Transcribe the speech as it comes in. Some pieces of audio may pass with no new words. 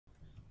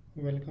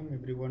Welcome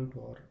everyone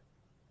to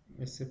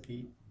our SAP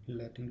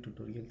learning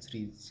tutorial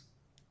series.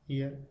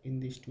 Here in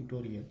this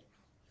tutorial,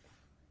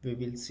 we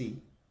will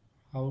see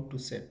how to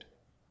set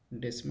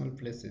decimal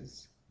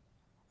places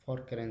for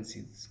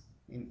currencies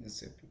in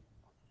SAP.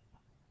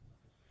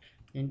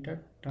 Enter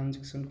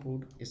transaction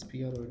code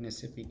SPRO in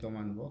SAP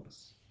command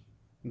box,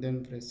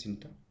 then press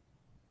enter.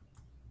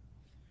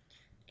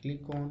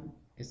 Click on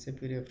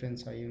SAP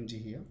reference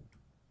IMG here.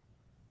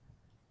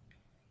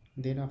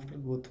 Then after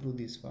go through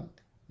this path,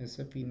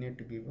 SAP Net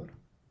Viewer,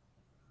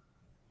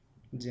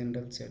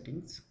 General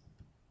Settings,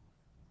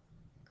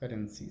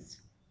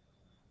 Currencies,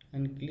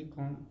 and click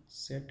on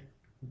set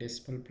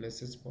decimal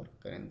places for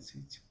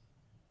currencies.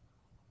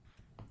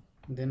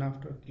 Then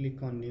after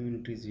click on new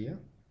entries here,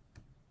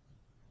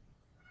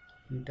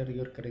 enter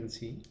your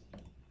currency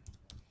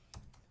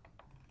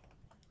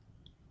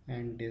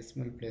and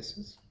decimal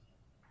places.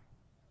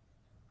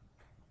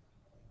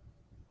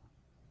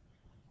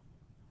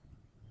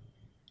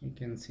 You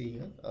can see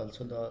here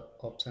also the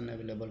option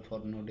available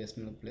for no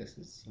decimal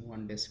places: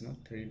 1 decimal,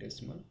 3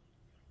 decimal,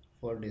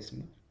 4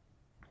 decimal,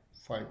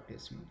 5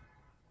 decimal.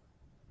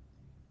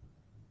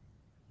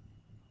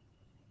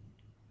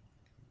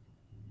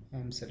 I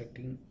am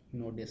selecting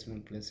no decimal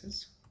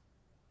places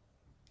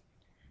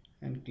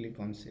and click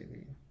on save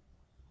here.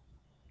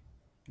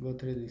 Go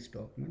through this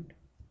document.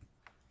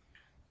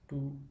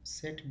 To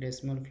set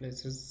decimal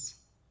places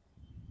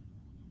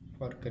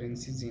for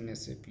currencies in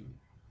SAP,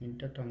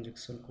 enter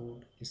transaction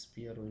code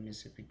SPRO in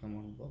SAP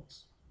command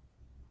box.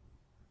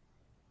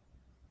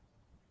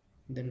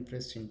 Then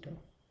press enter.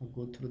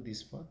 Go through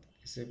this path: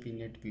 SAP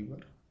Net Viewer,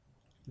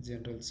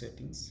 General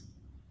Settings,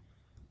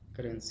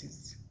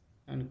 Currencies,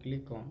 and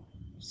click on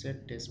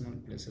Set Decimal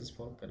Places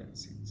for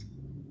Currencies.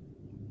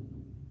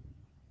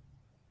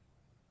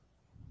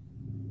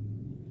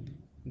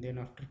 Then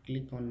after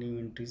click on New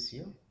Entries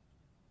here.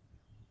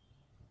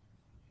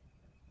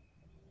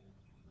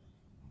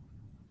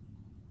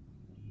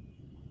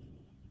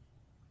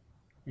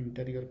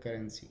 Enter your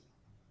currency,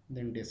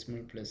 then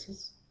decimal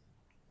places.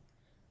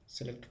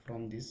 Select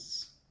from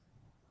this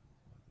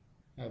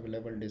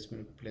available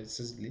decimal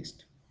places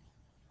list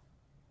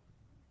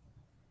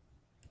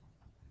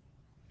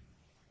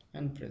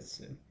and press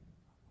save.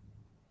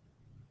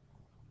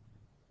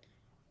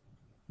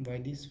 By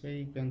this way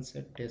you can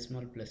set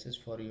decimal places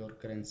for your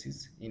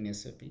currencies in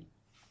SAP.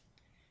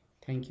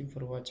 Thank you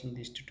for watching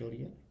this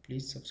tutorial.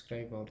 Please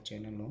subscribe our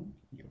channel on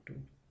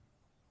YouTube.